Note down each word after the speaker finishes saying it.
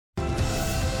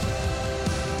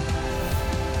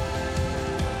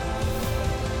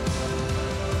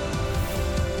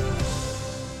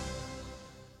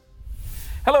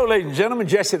Hello, ladies and gentlemen.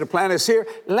 Jesse Duplantis is here.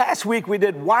 Last week we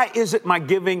did Why Isn't My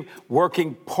Giving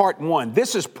Working? Part 1.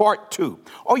 This is Part 2.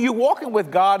 Are you walking with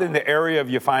God in the area of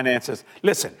your finances?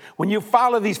 Listen, when you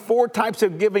follow these 4 types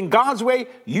of giving God's way,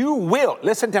 you will,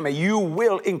 listen to me, you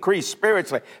will increase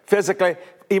spiritually, physically,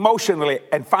 emotionally,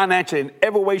 and financially in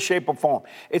every way, shape, or form.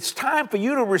 It's time for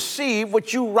you to receive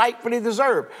what you rightfully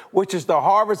deserve, which is the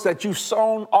harvest that you've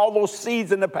sown all those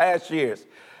seeds in the past years.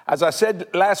 As I said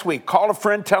last week, call a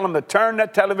friend, tell them to turn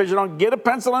that television on, get a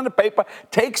pencil and a paper,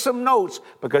 take some notes,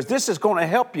 because this is going to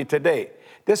help you today.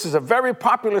 This is a very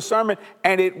popular sermon,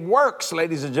 and it works,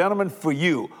 ladies and gentlemen, for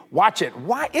you. Watch it.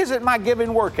 Why isn't my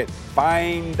giving working?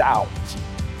 Find out.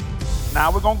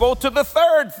 Now we're going to go to the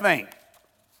third thing,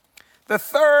 the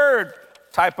third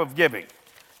type of giving.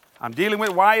 I'm dealing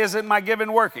with why isn't my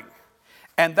giving working?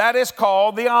 And that is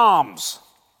called the alms.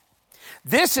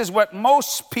 This is what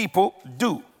most people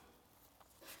do.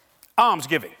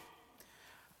 Almsgiving.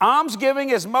 Almsgiving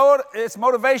is its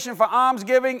motivation for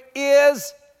almsgiving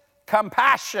is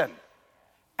compassion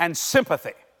and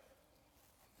sympathy.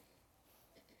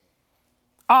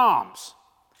 Alms.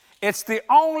 It's the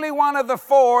only one of the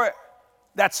 4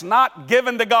 that's not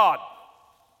given to God.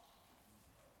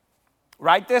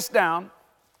 Write this down.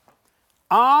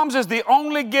 Alms is the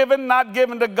only given not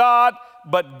given to God,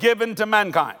 but given to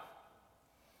mankind.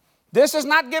 This is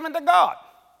not given to God.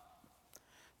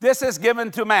 This is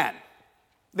given to man,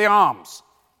 the alms.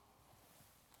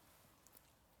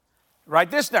 Write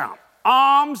this down.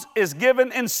 Alms is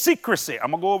given in secrecy.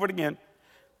 I'm going to go over it again.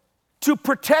 To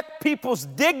protect people's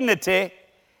dignity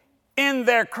in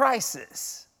their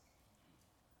crisis.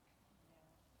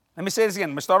 Let me say this again.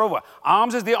 Let me start over.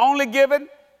 Alms is the only given,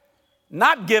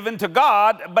 not given to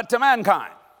God, but to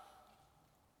mankind.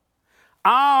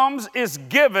 Alms is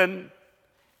given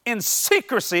in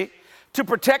secrecy to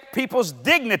protect people's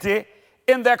dignity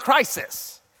in their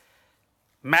crisis.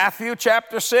 Matthew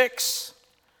chapter 6.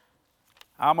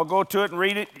 I'm going to go to it and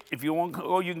read it. If you want to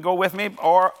go, you can go with me,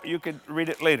 or you could read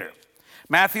it later.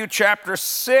 Matthew chapter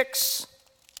 6,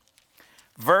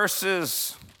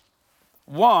 verses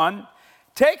 1.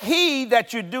 Take heed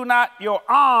that you do not your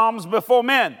alms before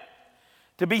men,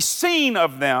 to be seen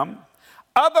of them.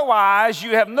 Otherwise,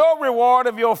 you have no reward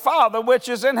of your Father which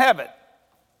is in heaven.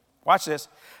 Watch this.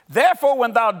 Therefore,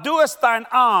 when thou doest thine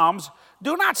alms,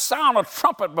 do not sound a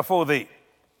trumpet before thee,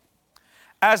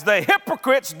 as the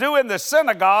hypocrites do in the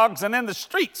synagogues and in the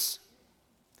streets,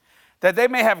 that they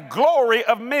may have glory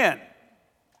of men.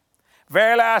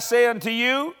 Verily I say unto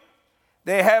you,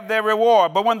 they have their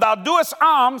reward. But when thou doest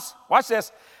alms, watch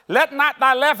this, let not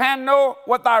thy left hand know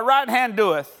what thy right hand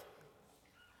doeth,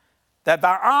 that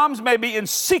thy alms may be in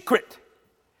secret,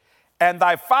 and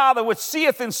thy Father which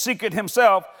seeth in secret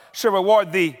himself shall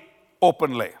reward thee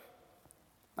openly.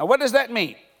 Now, what does that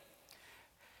mean?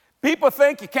 People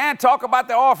think you can't talk about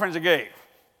the offerings you gave.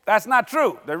 That's not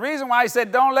true. The reason why he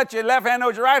said don't let your left hand know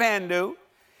what your right hand do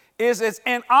is it's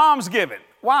in almsgiving.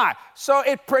 Why? So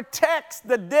it protects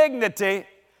the dignity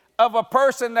of a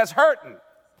person that's hurting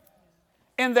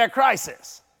in their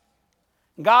crisis.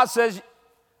 God says,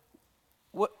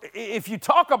 if you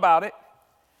talk about it,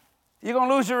 you're going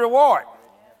to lose your reward.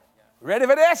 Ready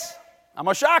for this? I'm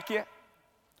going to shock you.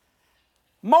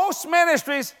 Most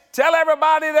ministries tell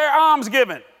everybody their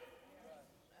almsgiving.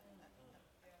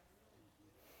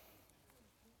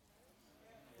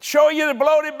 Show you the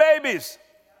bloated babies.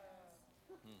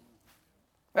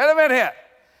 Wait a minute here.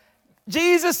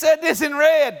 Jesus said this in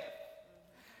red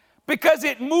because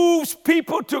it moves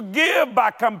people to give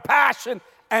by compassion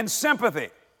and sympathy.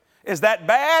 Is that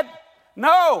bad?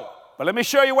 No. But let me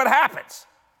show you what happens.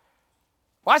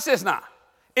 Watch this now.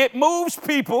 It moves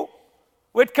people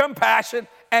with compassion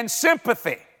and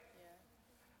sympathy,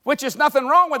 which is nothing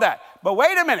wrong with that. But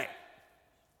wait a minute.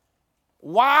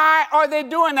 Why are they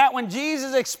doing that when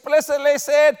Jesus explicitly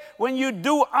said, when you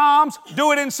do alms,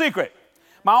 do it in secret?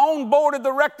 My own board of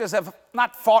directors have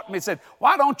not fought me and said,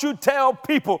 why don't you tell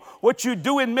people what you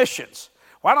do in missions?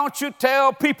 Why don't you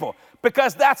tell people?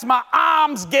 Because that's my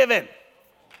almsgiving.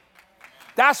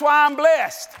 That's why I'm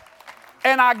blessed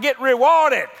and I get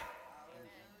rewarded.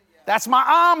 That's my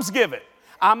almsgiving.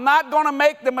 I'm not going to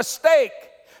make the mistake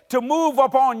to move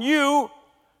upon you,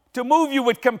 to move you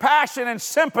with compassion and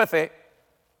sympathy,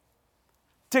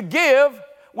 to give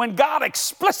when God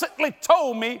explicitly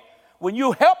told me when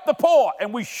you help the poor,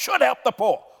 and we should help the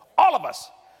poor, all of us,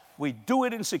 we do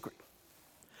it in secret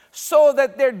so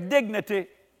that their dignity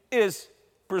is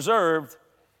preserved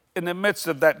in the midst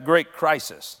of that great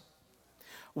crisis.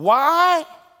 Why?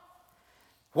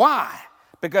 Why?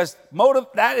 Because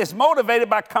that is motivated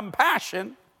by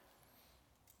compassion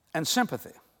and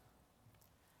sympathy.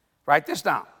 Write this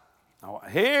down. Now,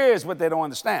 here's what they don't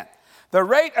understand. The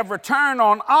rate of return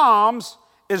on alms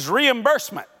is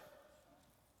reimbursement.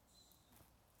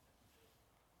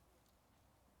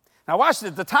 Now watch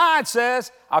this. The tithe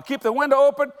says, I'll keep the window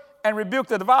open and rebuke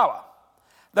the devourer.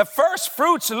 The first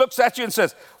fruits looks at you and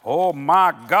says, oh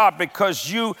my God, because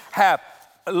you have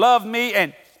loved me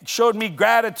and showed me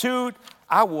gratitude,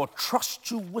 I will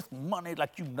trust you with money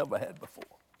like you never had before.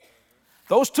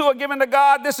 Those two are given to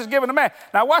God. This is given to man.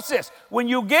 Now watch this. When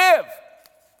you give,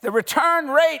 the return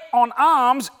rate on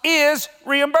alms is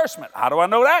reimbursement. How do I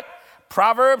know that?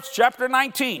 Proverbs chapter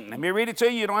 19. Let me read it to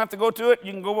you. You don't have to go to it.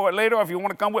 You can go over it later, or if you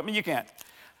want to come with me, you can.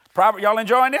 Y'all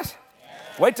enjoying this?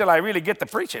 Yes. Wait till I really get to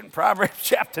preaching. Proverbs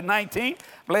chapter 19,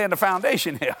 laying the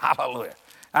foundation here. Hallelujah.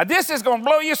 Now this is going to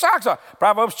blow your socks off.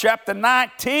 Proverbs chapter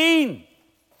 19,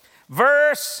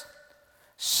 verse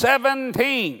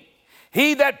 17.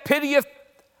 He that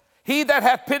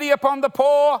hath pity upon the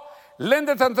poor,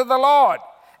 lendeth unto the Lord,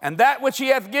 and that which he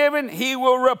hath given, he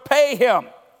will repay him.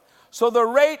 So the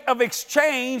rate of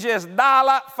exchange is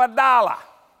dollar for dollar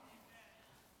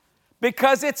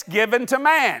because it's given to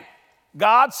man.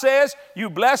 God says, you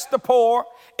bless the poor,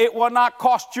 it will not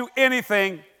cost you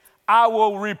anything, I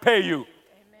will repay you.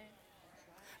 Amen.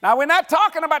 Now, we're not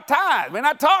talking about tithe. We're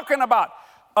not talking about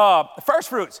first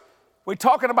fruits. We're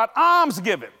talking about alms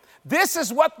giving. This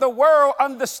is what the world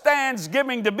understands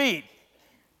giving to be.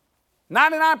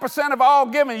 99% of all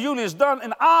giving usually is done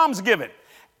in alms giving.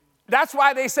 That's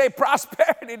why they say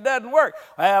prosperity doesn't work.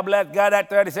 Well, bless God, that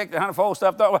 36, 100-fold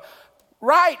stuff.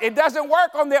 Right, it doesn't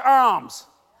work on the alms.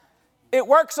 It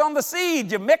works on the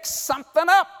seed. You mix something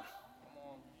up.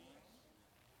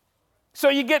 So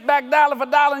you get back dollar for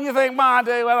dollar and you think, I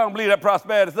don't believe that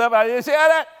prosperity stuff. You see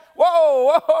that?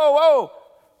 Whoa.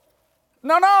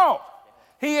 No.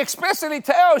 He explicitly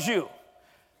tells you,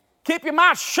 keep your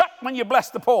mouth shut when you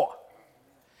bless the poor.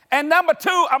 And number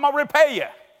two, I'm going to repay you.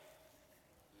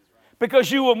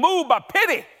 Because you were moved by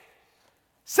pity,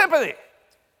 sympathy,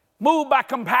 moved by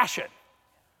compassion.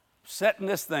 Setting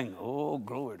this thing, oh,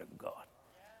 glory to God.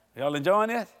 Y'all enjoying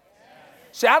this?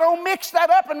 See, I don't mix that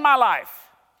up in my life.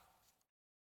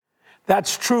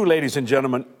 That's true, ladies and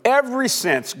gentlemen. Ever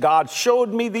since God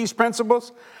showed me these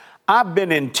principles, I've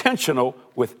been intentional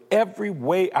with every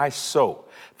way I sow.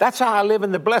 That's how I live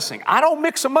in the blessing. I don't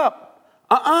mix them up.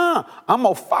 I'm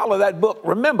going to follow that book.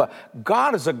 Remember,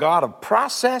 God is a God of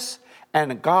process and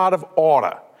a God of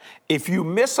order. If you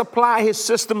misapply his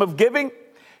system of giving,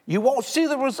 you won't see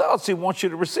the results he wants you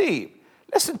to receive.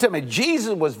 Listen to me.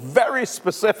 Jesus was very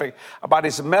specific about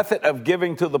his method of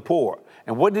giving to the poor.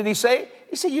 And what did he say?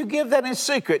 He said, you give that in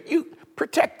secret. You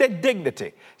protect their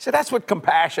dignity. So that's what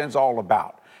compassion is all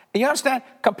about. And you understand?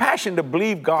 Compassion to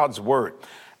believe God's word.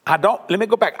 Let me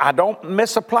go back. I don't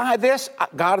misapply this.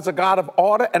 God is a God of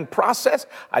order and process.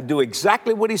 I do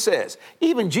exactly what he says.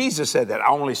 Even Jesus said that. I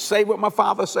only say what my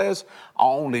Father says. I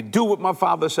only do what my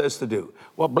Father says to do.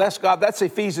 Well, bless God. That's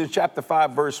Ephesians chapter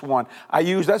 5, verse 1. I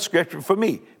use that scripture for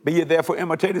me. Be ye therefore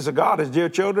imitators of God as dear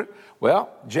children.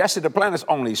 Well, Jesse Duplantis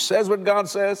only says what God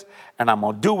says, and I'm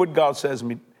going to do what God says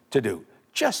me to do.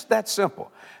 Just that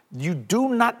simple. You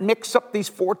do not mix up these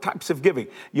four types of giving.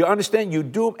 You understand? You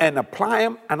do them and apply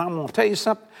them. And I'm going to tell you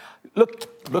something.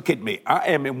 Look at me. I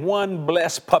am in one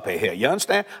blessed puppy here. You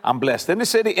understand? I'm blessed in the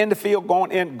city, in the field,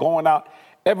 going in, going out,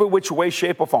 every which way,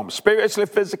 shape, or form, spiritually,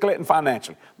 physically, and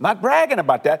financially. I'm not bragging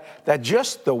about that. That's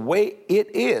just the way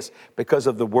it is because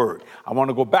of the word. I want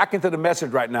to go back into the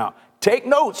message right now. Take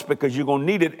notes because you're going to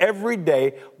need it every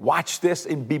day. Watch this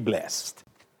and be blessed.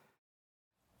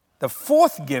 The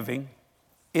fourth giving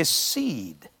is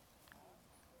seed,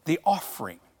 the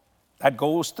offering that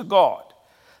goes to God.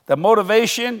 The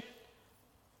motivation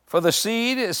for the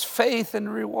seed is faith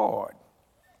and reward.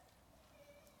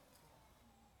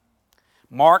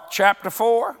 Mark chapter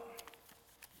 4.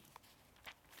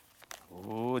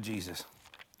 Oh, Jesus.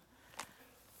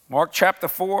 Mark chapter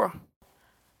 4,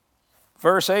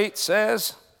 verse 8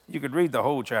 says, you could read the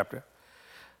whole chapter,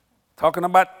 talking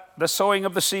about the sowing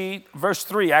of the seed. Verse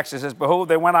 3 actually says, behold,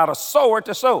 they went out a sower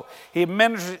to sow. He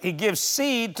gives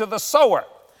seed to the sower.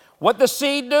 What does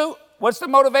seed do? What's the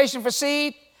motivation for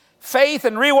seed? Faith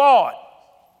and reward.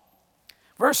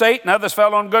 Verse 8, and others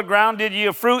fell on good ground, did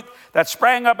yield fruit that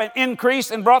sprang up and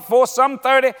increased and brought forth some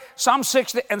 30, some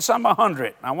 60, and some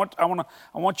 100. I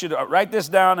want you to write this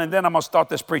down, and then I'm going to start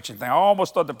this preaching thing. I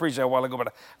almost started the preaching a while ago, but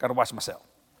I got to watch myself.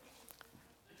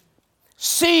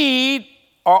 Seed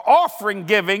or offering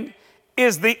giving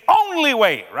is the only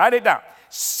way, write it down.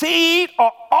 Seed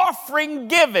or offering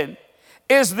giving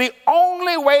is the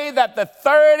only way that the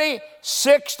 30,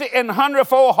 60, and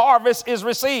 100-fold harvest is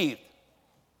received.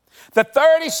 The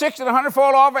 30, 60, and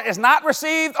 100-fold offering is not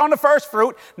received on the first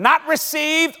fruit, not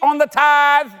received on the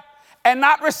tithe, and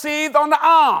not received on the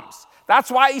alms.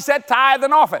 That's why he said tithe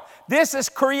and offering. This is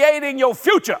creating your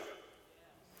future,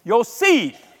 your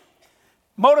seed,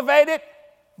 motivated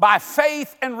by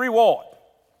faith and reward.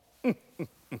 Let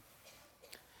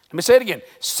me say it again.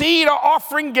 Seed or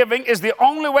offering giving is the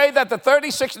only way that the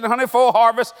 30, 60, and 100-fold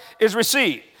harvest is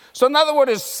received. So in other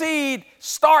words, seed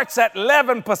starts at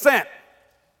 11%.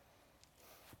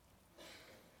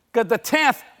 Because the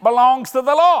 10th belongs to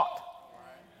the Lord.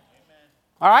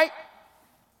 All right?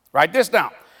 Write this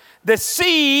down. The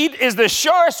seed is the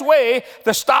surest way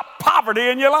to stop poverty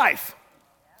in your life.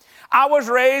 I was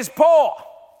raised poor.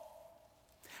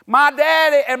 My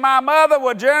daddy and my mother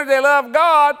were generous. They loved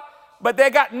God, but they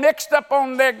got mixed up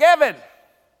on their giving.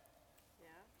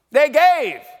 They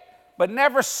gave, but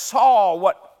never saw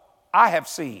what I have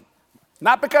seen.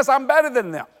 Not because I'm better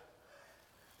than them,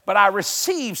 but I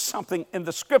received something in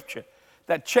the scripture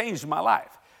that changed my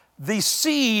life. The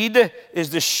seed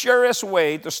is the surest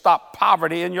way to stop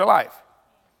poverty in your life.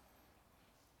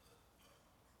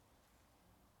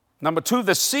 Number 2,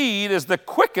 the seed is the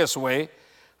quickest way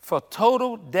for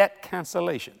total debt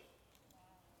cancellation.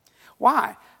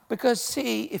 Why? Because,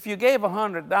 see, if you gave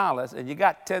 $100 and you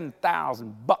got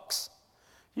 $10,000,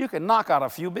 you can knock out a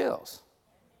few bills.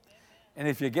 And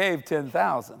if you gave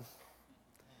 $10,000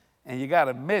 and you got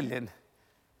 $1 million,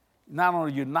 not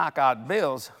only you knock out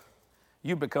bills,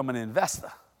 you become an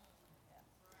investor.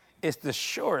 It's the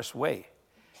surest way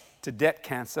to debt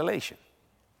cancellation.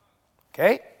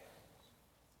 Okay?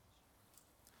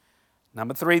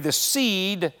 Number 3, the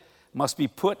seed must be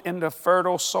put into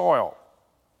fertile soil.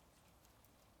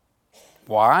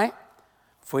 Why?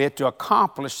 For it to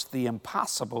accomplish the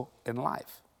impossible in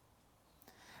life.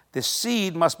 The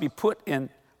seed must be put in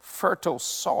fertile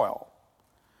soil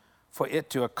for it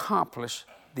to accomplish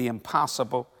the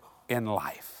impossible in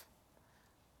life.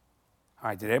 All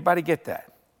right, did everybody get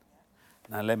that?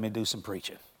 Now let me do some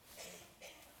preaching.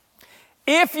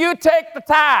 If you take the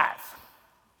tithe,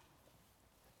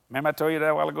 remember I told you that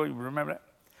a while ago, you remember that?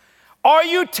 Or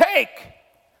you take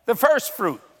the first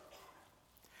fruit,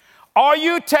 or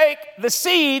you take the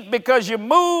seed because you're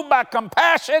moved by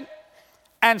compassion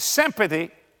and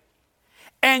sympathy,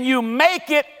 and you make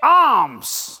it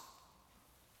alms.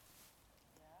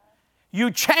 You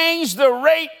change the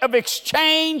rate of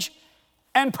exchange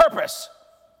and purpose.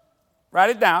 Write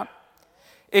it down.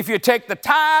 If you take the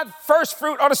tithe, first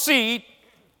fruit, or the seed,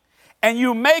 and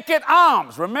you make it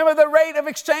alms. Remember, the rate of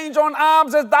exchange on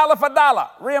alms is dollar for dollar,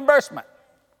 reimbursement.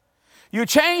 You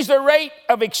change the rate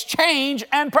of exchange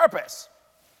and purpose.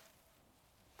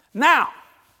 Now,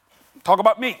 talk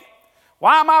about me.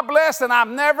 Why am I blessed and I've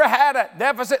never had a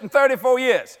deficit in 34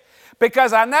 years?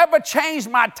 Because I never changed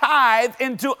my tithe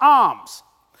into alms.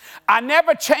 I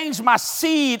never changed my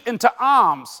seed into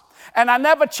alms. And I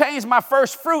never changed my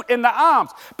first fruit into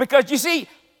alms. Because you see,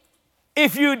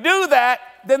 if you do that,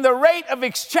 then the rate of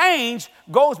exchange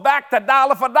goes back to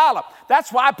dollar for dollar.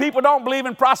 That's why people don't believe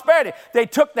in prosperity. They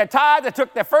took their tithe, they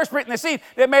took their first fruit and their seed,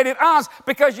 they made it alms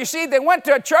because you see, they went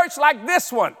to a church like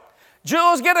this one.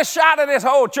 Jules, get a shot of this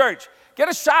whole church. Get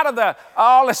a shot of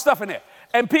all this stuff in there.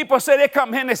 And people say, they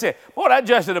come here and they say, boy, that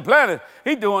Justin the Planter,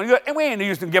 he's doing good. And we ain't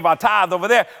used to give our tithe over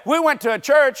there. We went to a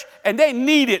church and they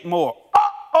need it more.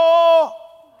 Uh-oh.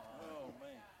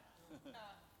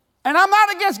 And I'm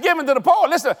not against giving to the poor.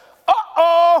 Listen,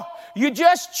 you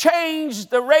just changed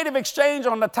the rate of exchange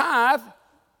on the tithe.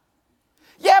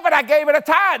 Yeah, but I gave it a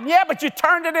tithe. Yeah, but you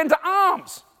turned it into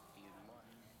alms.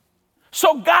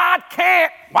 So God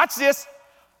can't, watch this,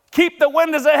 keep the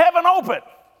windows of heaven open.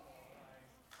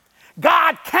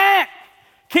 God can't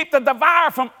keep the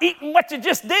devourer from eating what you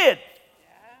just did.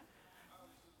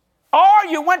 Or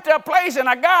you went to a place and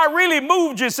a guy really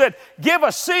moved you and said, give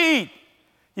a seed.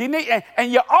 You need,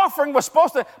 and your offering was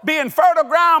supposed to be in fertile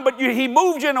ground, but he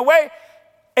moved you in a way,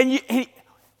 and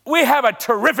we have a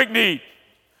terrific need.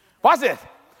 Watch this.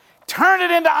 Turn it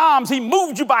into alms. He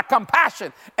moved you by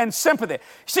compassion and sympathy.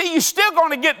 See, you're still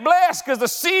going to get blessed because the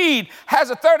seed has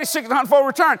a 36 and 100-fold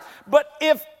return. But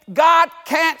if God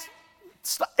can't,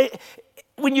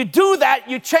 when you do that,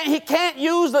 he can't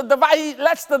use the devourer. He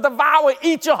lets the devourer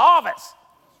eat your harvest.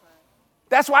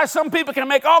 That's why some people can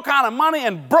make all kind of money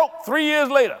and broke 3 years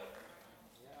later.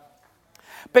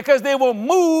 Because they were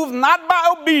moved not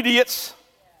by obedience,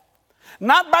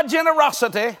 not by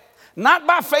generosity, not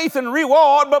by faith and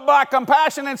reward, but by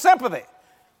compassion and sympathy.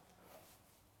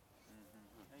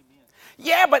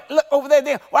 Yeah, but look over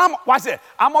there. Well, watch this.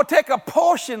 I'm going to take a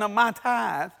portion of my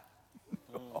tithe.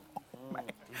 Oh,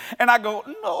 and I go,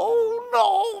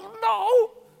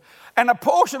 no. and a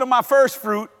portion of my first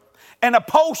fruit and a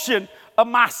portion of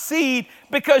my seed,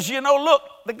 because, look,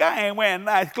 the guy ain't wearing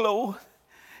nice clothes.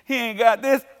 He ain't got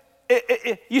this.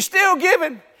 You're still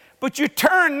giving, but you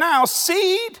turn now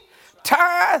seed,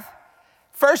 tithe,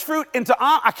 first fruit into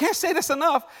alms. I can't say this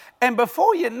enough. And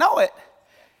before you know it,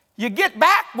 you get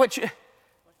back what you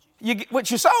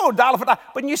sold dollar for dollar.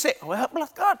 But you say, well,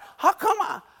 bless God, how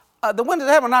come the windows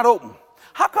of heaven are not open?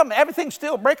 How come everything's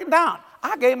still breaking down?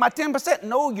 I gave my 10%.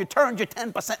 No, you turned your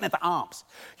 10% into alms.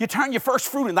 You turned your first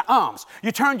fruit into alms.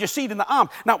 You turned your seed into alms.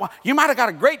 Now, you might have got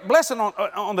a great blessing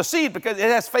on the seed because it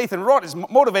has faith and reward. It's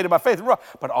motivated by faith and reward.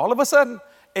 But all of a sudden,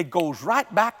 it goes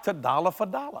right back to dollar for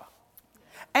dollar.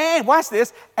 And watch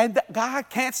this. And God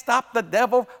can't stop the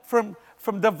devil from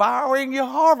devouring your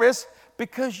harvest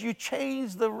because you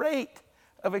changed the rate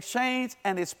of exchange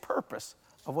and its purpose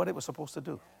of what it was supposed to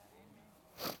do.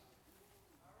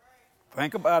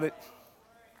 Think about it.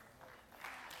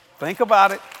 Think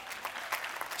about it.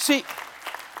 See,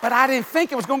 but I didn't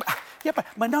think it was going to be. Yeah,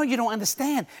 but no, you don't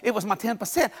understand. It was my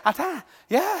 10%. I tithe.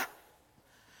 Yeah.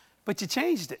 But you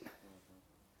changed it.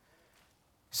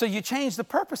 So you changed the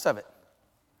purpose of it.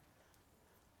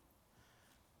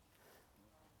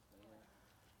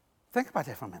 Think about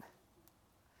that for a minute.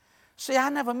 See, I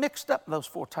never mixed up those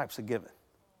 4 types of giving.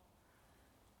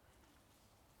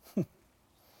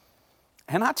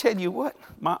 And I tell you what,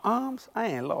 my alms, I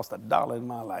ain't lost $1 in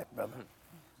my life, brother.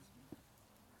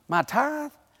 My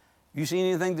tithe, you seen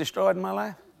anything destroyed in my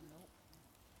life?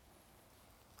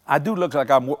 I do look like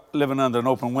I'm living under an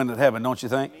open window of heaven, don't you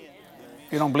think?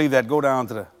 If you don't believe that, go down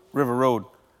to the River Road,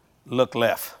 look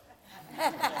left.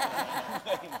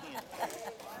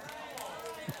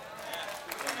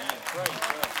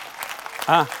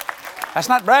 That's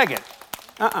not bragging.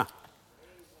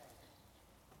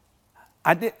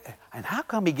 I did. And how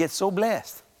come he gets so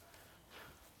blessed?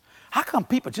 How come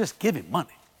people just give him money?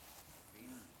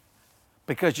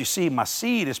 Because you see, my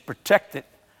seed is protected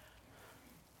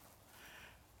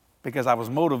because I was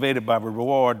motivated by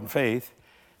reward and faith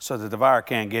so the devourer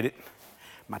can't get it.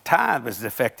 My tithe was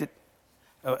affected.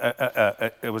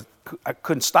 I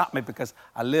couldn't stop me because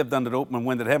I lived under the open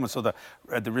window of heaven, so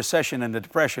the recession and the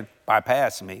depression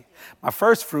bypassed me. My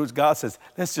first fruits, God says,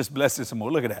 let's just bless this some more.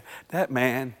 Look at that. That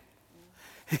man,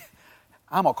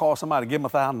 I'm going to call somebody to give him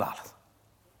 $1,000.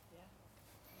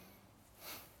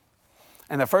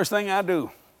 And the first thing I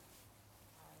do,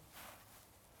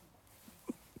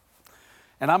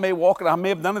 and I may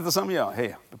have done it to some of y'all.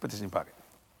 Hey, put this in your pocket.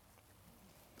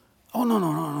 Oh,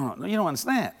 no. You don't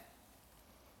understand.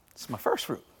 It's my first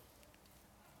fruit.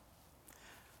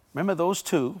 Remember those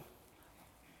 2?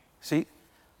 See,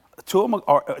 2 of them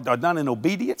are done in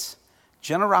obedience,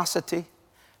 generosity,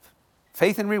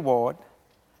 faith and reward.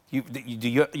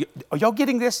 Are y'all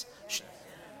getting this?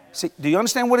 See, do you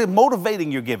understand what is motivating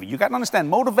your giving? You got to understand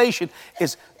motivation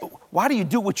is, why do you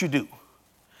do what you do?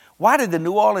 Why did the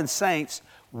New Orleans Saints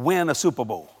win a Super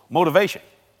Bowl? Motivation.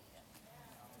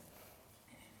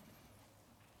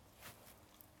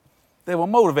 They were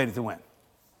motivated to win.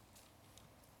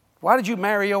 Why did you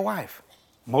marry your wife?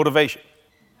 Motivation.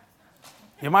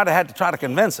 You might have had to try to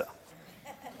convince her.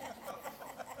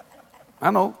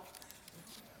 I know.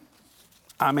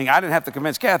 I mean, I didn't have to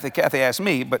convince Kathy. Kathy asked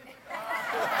me, but.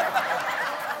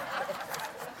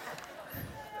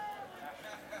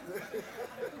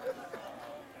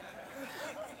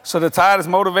 So the tithe is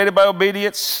motivated by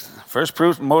obedience. First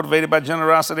fruit motivated by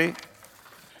generosity.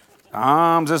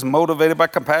 Alms is motivated by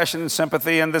compassion and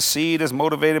sympathy, and the seed is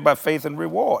motivated by faith and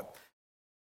reward.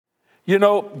 You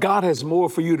know, God has more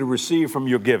for you to receive from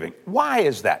your giving. Why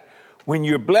is that? When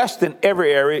you're blessed in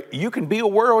every area, you can be a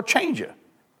world changer.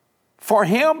 For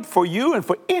him, for you, and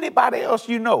for anybody else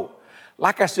you know.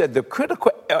 Like I said, the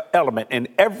critical element in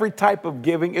every type of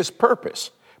giving is purpose.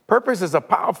 Purpose is a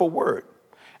powerful word.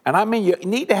 And I mean, you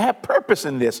need to have purpose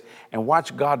in this and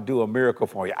watch God do a miracle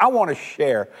for you. I want to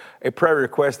share a prayer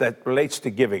request that relates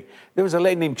to giving. There was a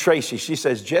lady named Tracy. She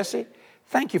says, Jesse,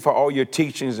 thank you for all your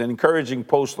teachings and encouraging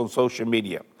posts on social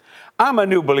media. I'm a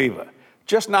new believer,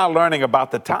 just now learning about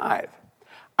the tithe.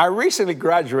 I recently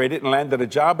graduated and landed a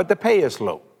job, but the pay is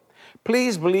low.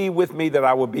 Please believe with me that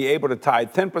I will be able to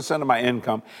tithe 10% of my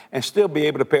income and still be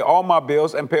able to pay all my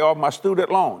bills and pay off my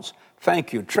student loans.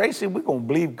 Thank you. Tracy, we're going to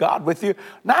believe God with you.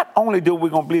 Not only do we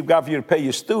going to believe God for you to pay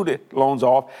your student loans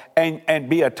off and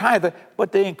be a tither,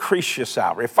 but to increase your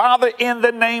salary. Father, in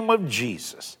the name of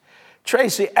Jesus,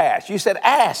 Tracy asked. You said,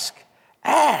 ask.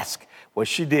 Well,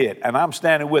 she did, and I'm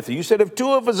standing with her. You said, if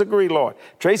 2 of us agree, Lord,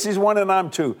 Tracy's 1 and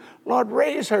I'm 2, Lord,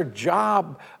 raise her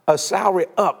job salary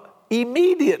up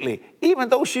immediately, even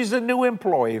though she's a new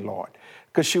employee, Lord.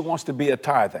 because she wants to be a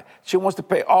tither. She wants to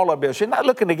pay all her bills. She's not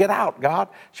looking to get out, God.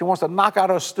 She wants to knock out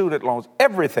her student loans,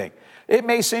 everything. It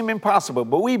may seem impossible,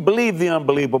 but we believe the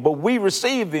unbelievable. We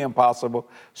receive the impossible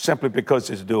simply because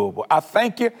it's doable. I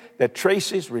thank you that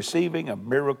Tracy's receiving a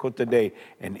miracle today,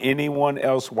 and anyone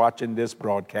else watching this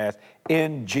broadcast.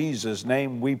 In Jesus'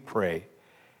 name we pray.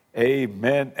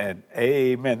 Amen and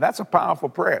amen. That's a powerful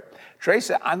prayer.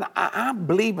 Tracy, I'm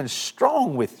believing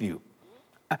strong with you.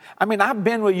 I mean, I've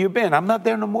been where you've been. I'm not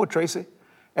there no more, Tracy.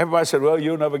 Everybody said, well,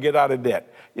 you'll never get out of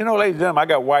debt. You know, ladies and gentlemen, I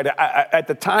got white. At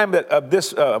the time of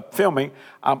this filming,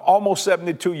 I'm almost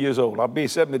 72 years old. I'll be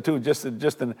 72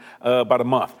 just in about a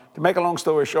month. To make a long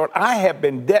story short, I have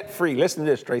been debt-free. Listen to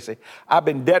this, Tracy. I've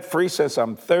been debt-free since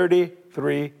I'm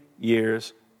 33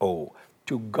 years old.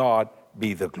 To God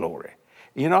be the glory.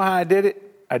 You know how I did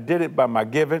it? I did it by my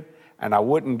giving, and I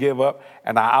wouldn't give up,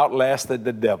 and I outlasted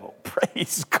the devil.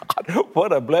 Praise God.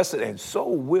 What a blessing, and so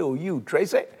will you,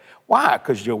 Tracy. Why?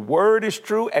 Because your word is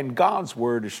true, and God's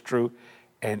word is true,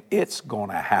 and it's going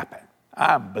to happen.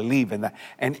 I'm believing that.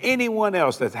 And anyone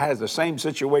else that has the same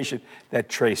situation that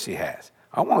Tracy has.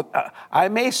 I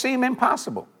may seem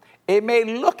impossible. It may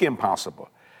look impossible,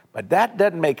 but that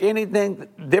doesn't make anything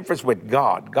difference with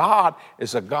God. God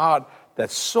is a God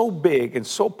that's so big and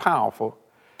so powerful.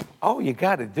 All you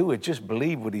got to do is just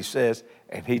believe what he says,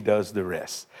 and he does the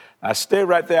rest. Now, stay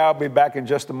right there. I'll be back in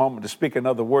just a moment to speak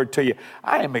another word to you.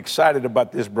 I am excited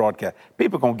about this broadcast.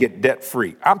 People are going to get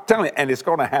debt-free. I'm telling you, and it's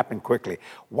going to happen quickly.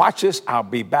 Watch this. I'll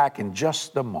be back in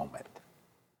just a moment.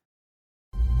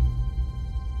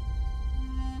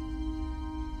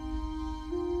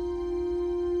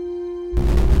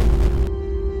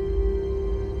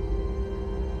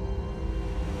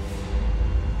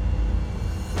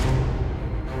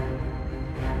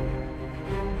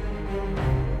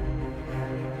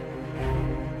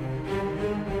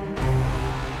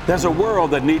 There's a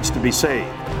world that needs to be saved.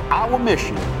 Our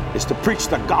mission is to preach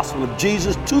the gospel of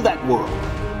Jesus to that world.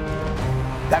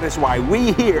 That is why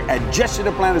we here at Jesse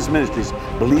Duplantis Ministries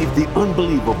believe the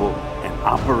unbelievable and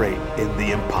operate in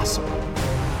the impossible.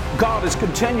 God is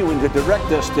continuing to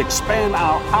direct us to expand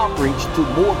our outreach to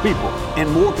more people in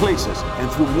more places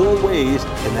and through more ways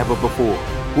than ever before.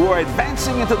 We are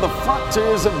advancing into the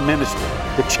frontiers of ministry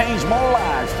to change more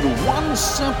lives through one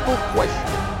simple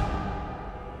question.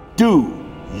 Do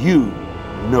you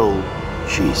know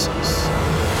Jesus?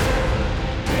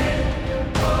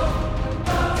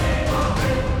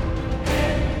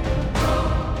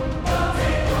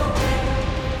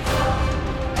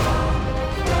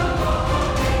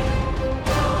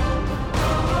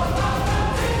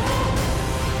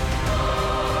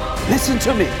 Listen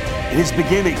to me. It is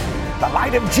beginning. The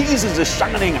light of Jesus is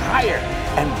shining higher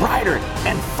and brighter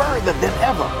and further than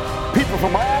ever. People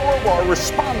from all over are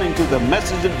responding to the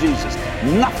message of Jesus.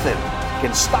 Nothing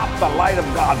can stop the light of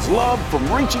God's love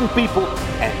from reaching people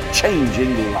and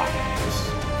changing lives.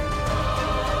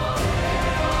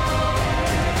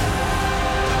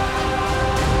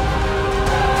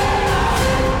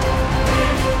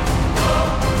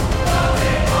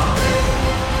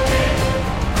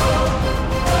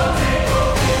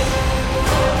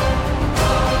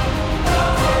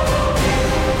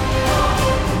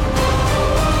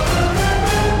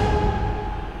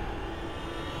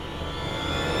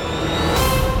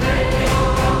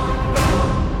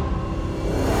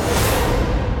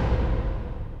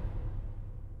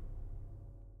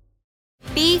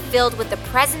 Filled with the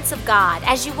presence of God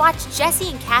as you watch Jesse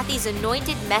and Kathy's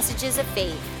anointed messages of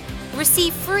faith.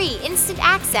 Receive free instant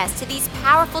access to these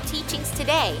powerful teachings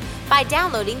today by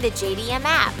downloading the JDM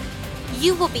app.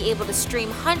 You will be able to stream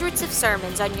hundreds of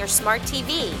sermons on your smart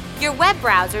TV, your web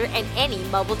browser, and any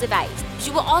mobile device.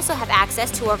 You will also have access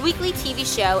to our weekly TV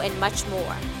show and much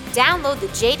more. Download the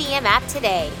JDM app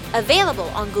today. Available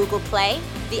on Google Play,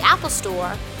 the Apple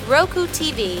Store, Roku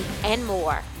TV, and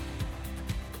more.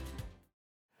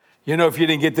 You know, if you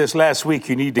didn't get this last week,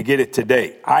 you need to get it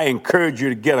today. I encourage you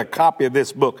to get a copy of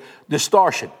this book,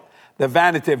 Distortion, The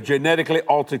Vanity of Genetically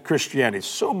Altered Christianity.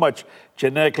 So much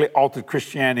genetically altered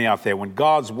Christianity out there. When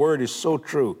God's word is so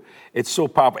true, it's so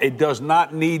powerful. It does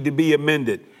not need to be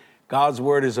amended. God's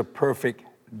word is a perfect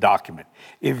document.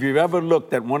 If you've ever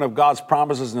looked at one of God's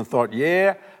promises and thought,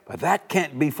 yeah, but that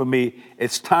can't be for me,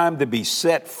 it's time to be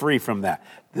set free from that.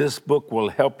 This book will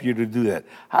help you to do that.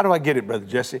 How do I get it, Brother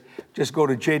Jesse? Just go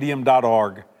to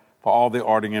jdm.org for all the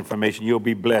ordering information. You'll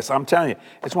be blessed. I'm telling you,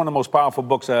 it's one of the most powerful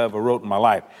books I ever wrote in my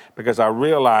life because I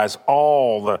realize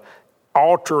all the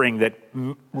altering that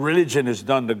religion has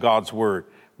done to God's word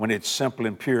when it's simple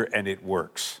and pure and it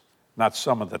works. Not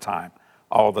some of the time,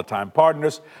 all the time.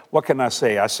 Partners, what can I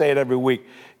say? I say it every week.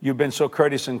 You've been so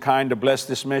courteous and kind to bless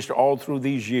this ministry all through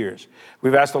these years.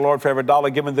 We've asked the Lord for every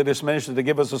dollar given to this ministry to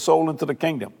give us a soul into the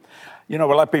kingdom. You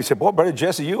know, a lot of people say, boy, Brother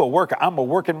Jesse, you a worker. I'm a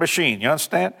working machine. You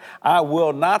understand? I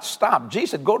will not stop.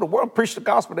 Jesus said, go to the world, preach the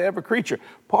gospel to every creature.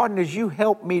 Partners, you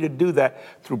help me to do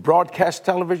that through broadcast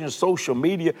television, social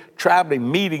media, traveling,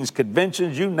 meetings,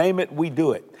 conventions, you name it, we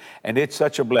do it. And it's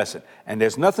such a blessing. And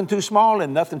there's nothing too small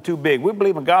and nothing too big. We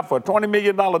believe in God for a $20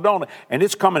 million donor, and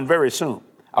it's coming very soon.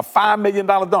 A $5 million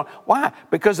donor. Why?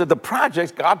 Because of the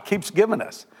projects God keeps giving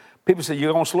us. People say,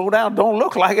 you're going to slow down? Don't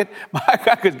look like it. My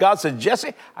God, because God said,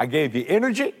 Jesse, I gave you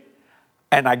energy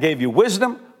and I gave you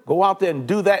wisdom. Go out there and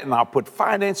do that, and I'll put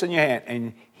finance in your hand.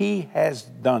 And he has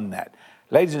done that.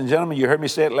 Ladies and gentlemen, you heard me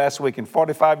say it last week. In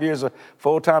 45 years of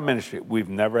full-time ministry, we've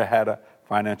never had a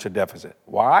financial deficit.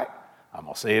 Why? I'm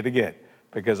going to say it again.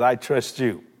 Because I trust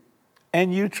you,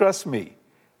 and you trust me,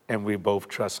 and we both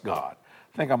trust God.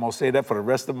 I think I'm going to say that for the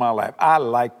rest of my life. I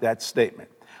like that statement.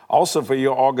 Also, for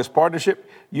your August partnership,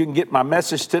 you can get my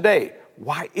message today.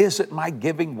 Why isn't my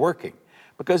giving working?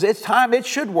 Because it's time it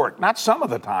should work, not some of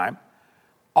the time,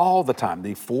 all the time.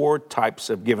 The 4 types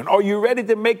of giving. Are you ready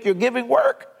to make your giving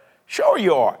work? Sure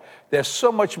you are. There's so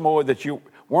much more that you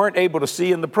weren't able to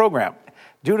see in the program.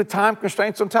 Due to time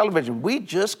constraints on television, we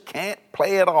just can't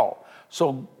play it all.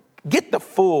 So get the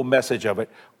full message of it.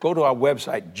 Go to our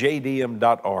website,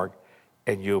 jdm.org.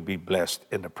 And you'll be blessed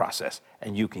in the process.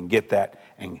 And you can get that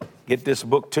and get this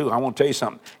book too. I want to tell you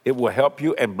something. It will help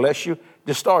you and bless you.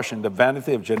 Distortion, the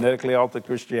vanity of genetically altered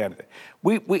Christianity.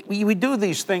 We do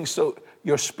these things so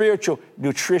your spiritual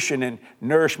nutrition and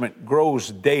nourishment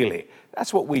grows daily.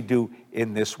 That's what we do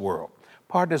in this world.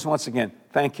 Partners, once again,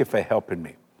 thank you for helping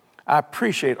me. I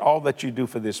appreciate all that you do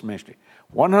for this ministry.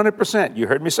 100%, you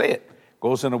heard me say it,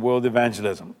 goes into world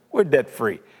evangelism. We're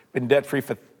debt-free. Been debt-free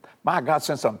for, my God,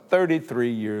 since I'm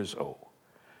 33 years old.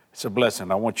 It's a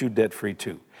blessing. I want you debt-free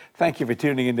too. Thank you for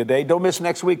tuning in today. Don't miss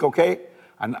next week, okay?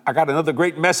 I got another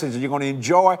great message that you're going to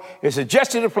enjoy. It's a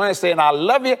Jesse Duplantis saying, I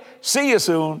love you. See you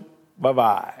soon.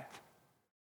 Bye-bye.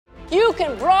 You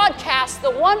can broadcast the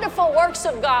wonderful works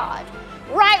of God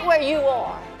right where you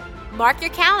are. Mark your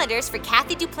calendars for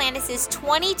Kathy Duplantis'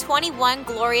 2021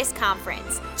 Glorious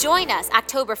Conference. Join us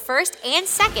October 1st and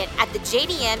 2nd at the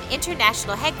JDM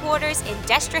International Headquarters in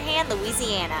Destrehan,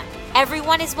 Louisiana.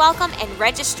 Everyone is welcome and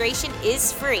registration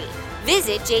is free.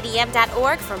 Visit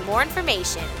jdm.org for more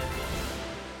information.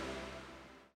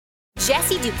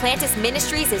 Jesse Duplantis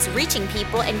Ministries is reaching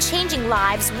people and changing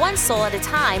lives one soul at a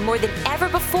time more than ever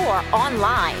before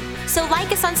online. So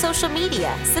like us on social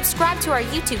media, subscribe to our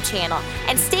YouTube channel,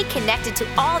 and stay connected to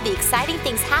all the exciting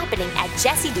things happening at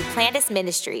Jesse Duplantis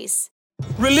Ministries.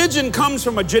 Religion comes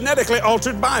from a genetically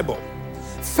altered Bible.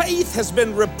 Faith has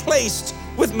been replaced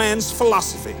with man's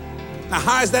philosophy. Now,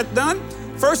 how is that done?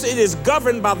 First, it is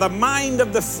governed by the mind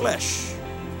of the flesh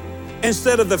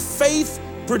instead of the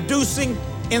faith-producing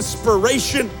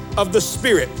inspiration of the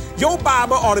Spirit. Your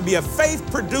Bible ought to be a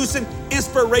faith-producing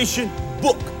inspiration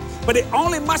book, but it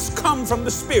only must come from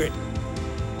the Spirit.